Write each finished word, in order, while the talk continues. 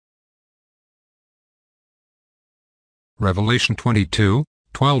Revelation 22,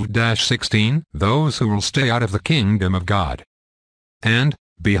 12-16. Those who will stay out of the kingdom of God. And,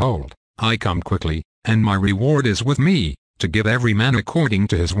 behold, I come quickly, and my reward is with me, to give every man according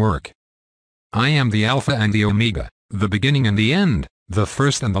to his work. I am the Alpha and the Omega, the beginning and the end, the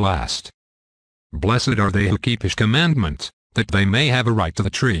first and the last. Blessed are they who keep his commandments, that they may have a right to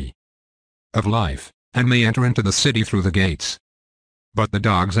the tree of life, and may enter into the city through the gates. But the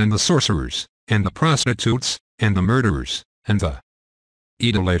dogs and the sorcerers, and the prostitutes, and the murderers, and the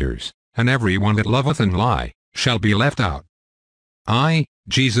idolaters, and every one that loveth and lie, shall be left out. I,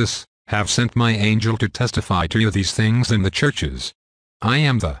 Jesus, have sent my angel to testify to you these things in the churches. I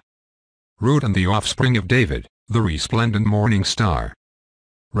am the root and the offspring of David, the resplendent morning star.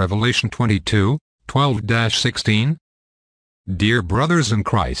 Revelation 22, 12-16. Dear brothers in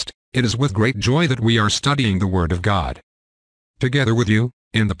Christ, it is with great joy that we are studying the Word of God together with you,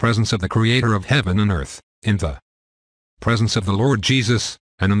 in the presence of the Creator of heaven and earth, in the presence of the Lord Jesus,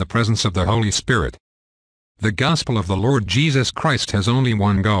 and in the presence of the Holy Spirit. The gospel of the Lord Jesus Christ has only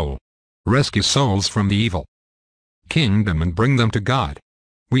one goal: rescue souls from the evil kingdom and bring them to God.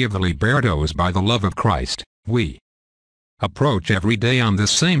 We of the Libertos, by the love of Christ, we approach every day on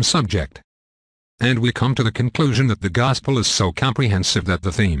this same subject. And we come to the conclusion that the gospel is so comprehensive that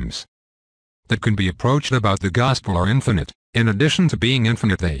the themes that can be approached about the gospel are infinite. In addition to being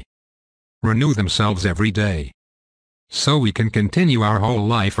infinite, they renew themselves every day. So we can continue our whole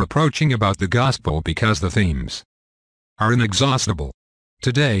life approaching about the gospel because the themes are inexhaustible.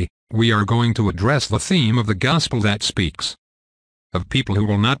 Today, we are going to address the theme of the gospel that speaks of people who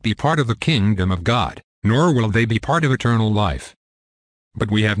will not be part of the kingdom of God, nor will they be part of eternal life.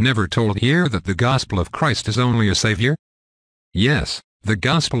 But we have never told here that the gospel of Christ is only a Savior. Yes, the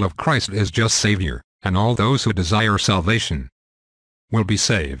gospel of Christ is just Savior, and all those who desire salvation will be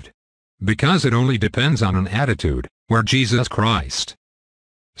saved. Because it only depends on an attitude, where Jesus Christ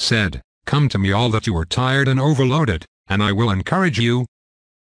said, "Come to me all that you are tired and overloaded, and I will encourage you."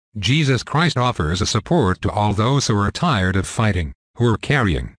 Jesus Christ offers a support to all those who are tired of fighting, who are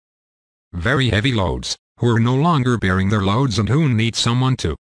carrying very heavy loads, who are no longer bearing their loads and who need someone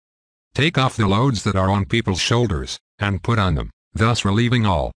to take off the loads that are on people's shoulders, and put on them, thus relieving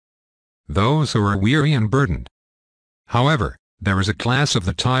all those who are weary and burdened. However, there is a class of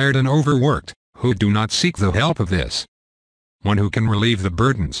the tired and overworked, who do not seek the help of this one who can relieve the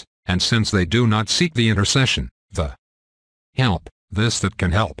burdens, and since they do not seek the intercession, the help, this that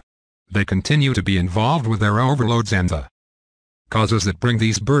can help, they continue to be involved with their overloads and the causes that bring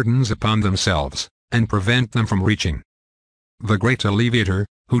these burdens upon themselves, and prevent them from reaching the great alleviator,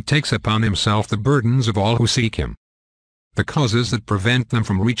 who takes upon himself the burdens of all who seek him. The causes that prevent them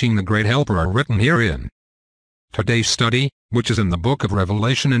from reaching the great helper are written herein. Today's study, which is in the book of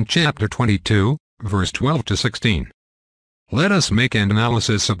Revelation in chapter 22, verse 12-16. Let us make an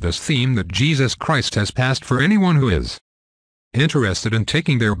analysis of this theme that Jesus Christ has passed for anyone who is interested in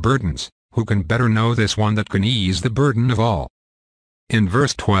taking their burdens, who can better know this one that can ease the burden of all. In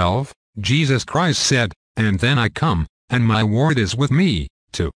verse 12, Jesus Christ said, "And then I come, and my word is with me,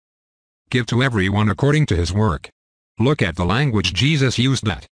 to give to everyone according to his work." Look at the language Jesus used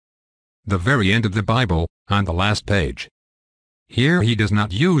at the very end of the Bible, on the last page. Here he does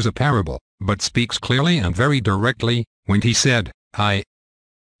not use a parable, but speaks clearly and very directly, when he said, "I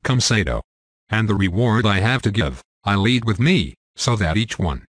come Sado, and the reward I have to give, I lead with me, so that each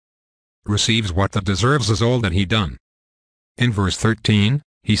one receives what that deserves as all that he done." In verse 13,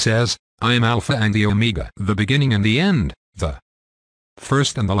 he says, "I am Alpha and the Omega, the beginning and the end, the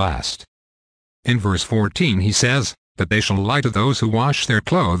first and the last." In verse 14 he says, "That they shall lie to those who wash their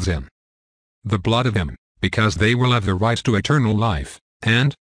clothes in the blood of him, because they will have the right to eternal life,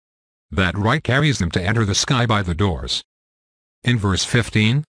 and that right carries them to enter the sky by the doors." In verse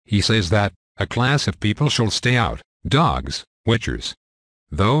 15, he says that a class of people shall stay out: dogs, witchers,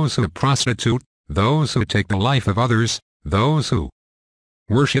 those who prostitute, those who take the life of others, those who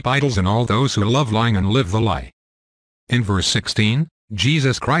worship idols, and all those who love lying and live the lie. In verse 16,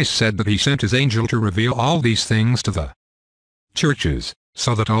 Jesus Christ said that he sent his angel to reveal all these things to the churches,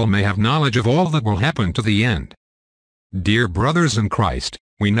 so that all may have knowledge of all that will happen to the end. Dear brothers in Christ,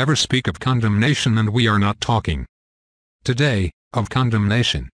 we never speak of condemnation, and we are not talking today of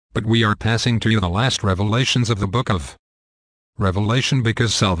condemnation, but we are passing to you the last revelations of the book of Revelation,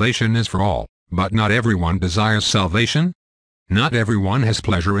 because salvation is for all, but not everyone desires salvation. Not everyone has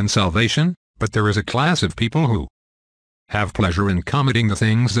pleasure in salvation, but there is a class of people who have pleasure in commenting the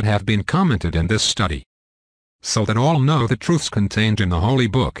things that have been commented in this study, so that all know the truths contained in the Holy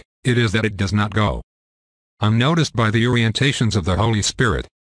Book. It is that it does not go unnoticed by the orientations of the Holy Spirit.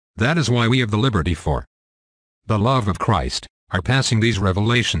 That is why we have the liberty for the love of Christ, are passing these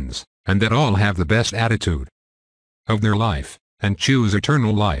revelations, and that all have the best attitude of their life, and choose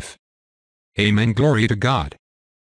eternal life. Amen. Glory to God.